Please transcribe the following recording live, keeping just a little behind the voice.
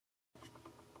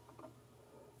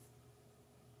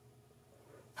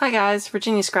Hi guys,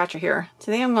 Virginia Scratcher here.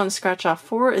 Today I'm going to scratch off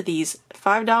 4 of these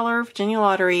 $5 Virginia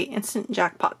Lottery Instant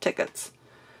Jackpot tickets.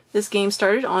 This game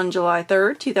started on July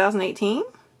 3rd, 2018.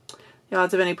 The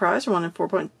odds of any prize are 1 in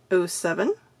 4.07.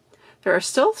 There are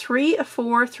still 3 of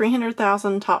 4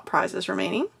 $300,000 top prizes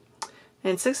remaining,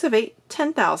 and 6 of 8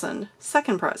 $10,000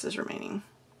 second prizes remaining.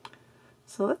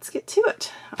 So let's get to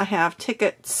it. I have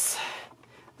tickets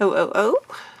 000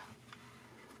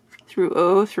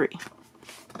 through 003.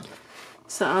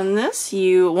 So on this,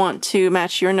 you want to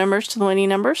match your numbers to the winning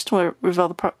numbers to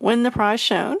win the prize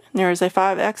shown. There is a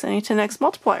 5x and a 10x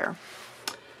multiplier. And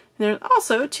there's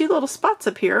also 2 little spots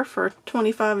up here for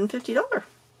 $25 and $50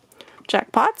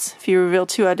 jackpots if you reveal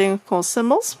 2 identical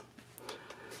symbols.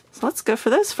 So let's go for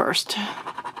this first.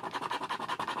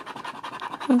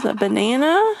 There's a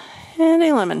banana and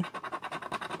a lemon.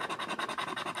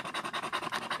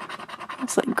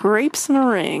 Looks like grapes and a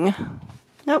ring.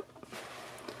 Nope.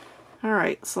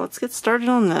 Alright, so let's get started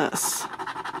on this. So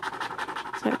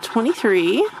I have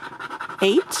 23,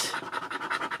 8,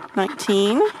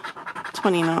 19,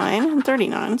 29, and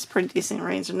 39. It's a pretty decent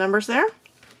range of numbers there.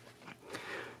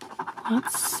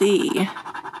 Let's see.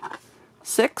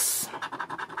 6,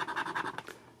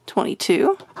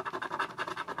 22,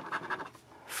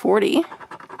 40,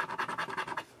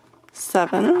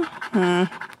 7,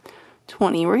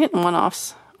 20. We're getting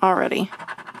one-offs already.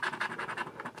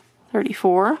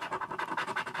 34.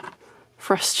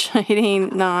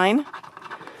 Frustrating 9,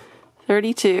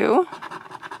 32,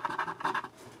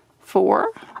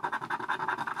 4,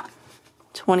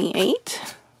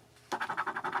 28,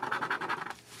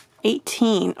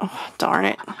 18, oh darn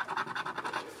it,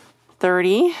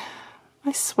 30,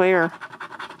 I swear,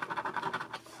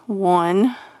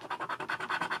 1,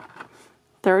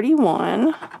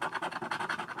 31,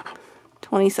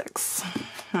 26,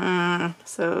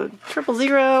 so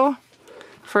 000.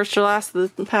 First or last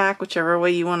of the pack, whichever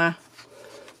way you want to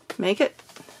make it,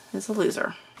 is a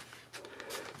loser.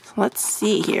 So let's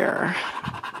see here.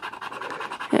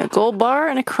 A gold bar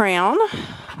and a crown.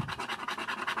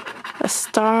 A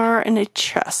star and a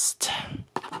chest.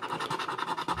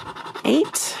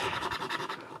 8,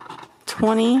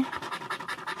 20,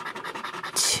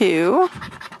 2,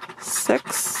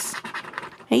 6,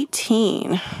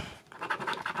 18.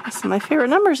 So my favorite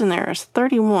numbers in there is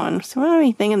 31. So we don't have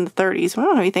anything in the 30s. We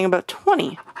don't have anything about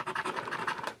 20.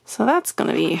 So that's going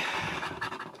to be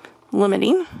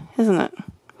limiting, isn't it?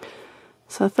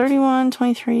 So 31,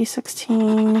 23,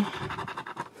 16,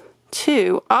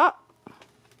 2. Ah!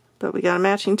 But we got a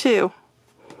matching 2.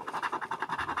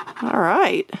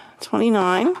 Alright.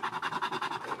 29,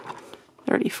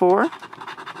 34,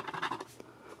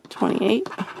 28,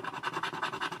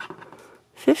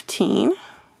 15,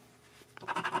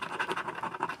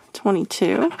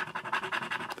 22,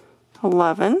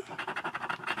 11,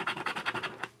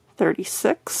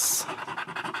 36,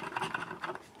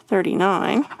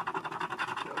 39,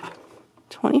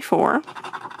 24,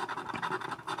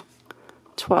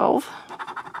 12,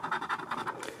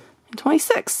 and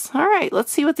 26. All right,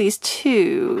 let's see what these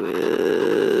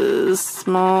 2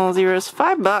 small zeros.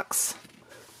 $5.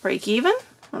 Break even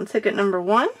on ticket number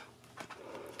 1.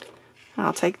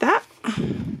 I'll take that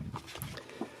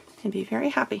and be very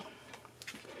happy.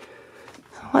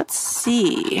 Let's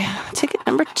see. Ticket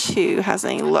number 2 has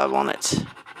a love on it.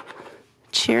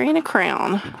 Cherry and a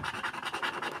crown.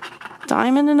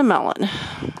 Diamond and a melon.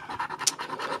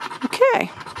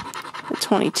 Okay.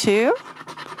 22,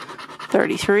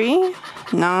 33,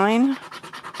 9,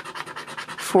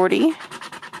 40,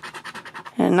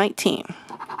 and 19.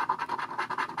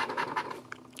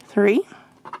 3,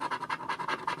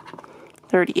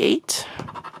 38,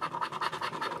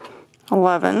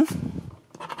 11,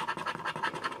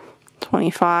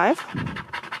 25,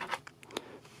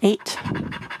 8,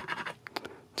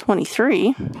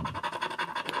 23,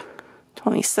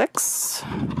 26,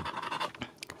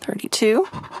 32,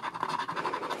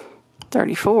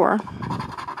 34,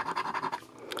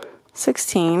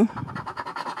 16,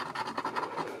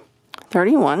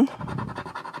 31,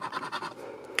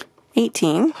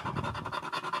 18,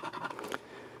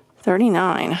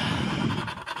 39,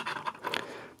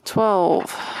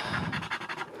 12,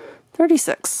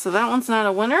 36. So that one's not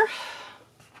a winner.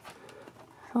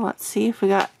 So let's see if we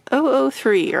got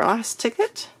 003, our last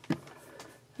ticket.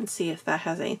 Let's see if that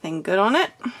has anything good on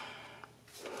it.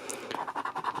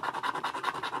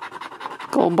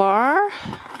 Gold bar,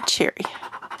 cherry,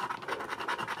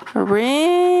 a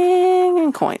ring,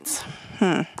 and coins.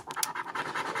 So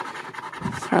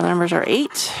our numbers are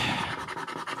 8,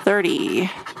 30,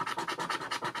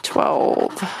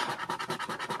 12,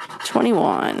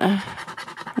 21,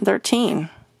 13.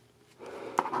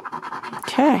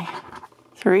 Okay.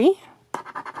 3,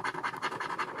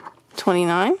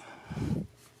 29,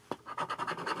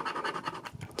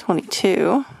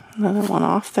 22, another one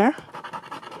off there,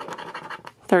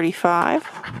 35,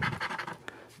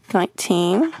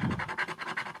 19,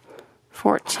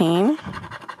 14,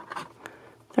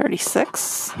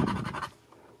 36,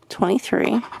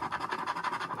 23,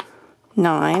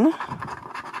 9,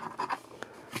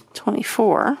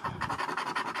 24,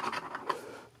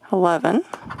 11,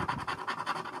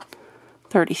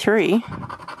 33,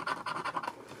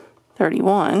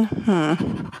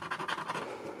 31,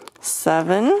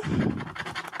 7,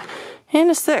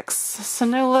 and a 6. So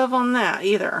no love on that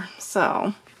either.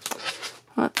 So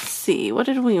let's see, what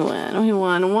did we win? We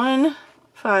won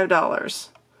 $5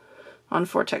 on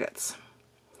 4 tickets.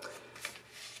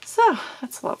 So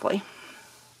that's lovely.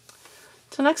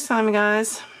 Till next time,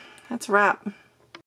 guys, that's a wrap.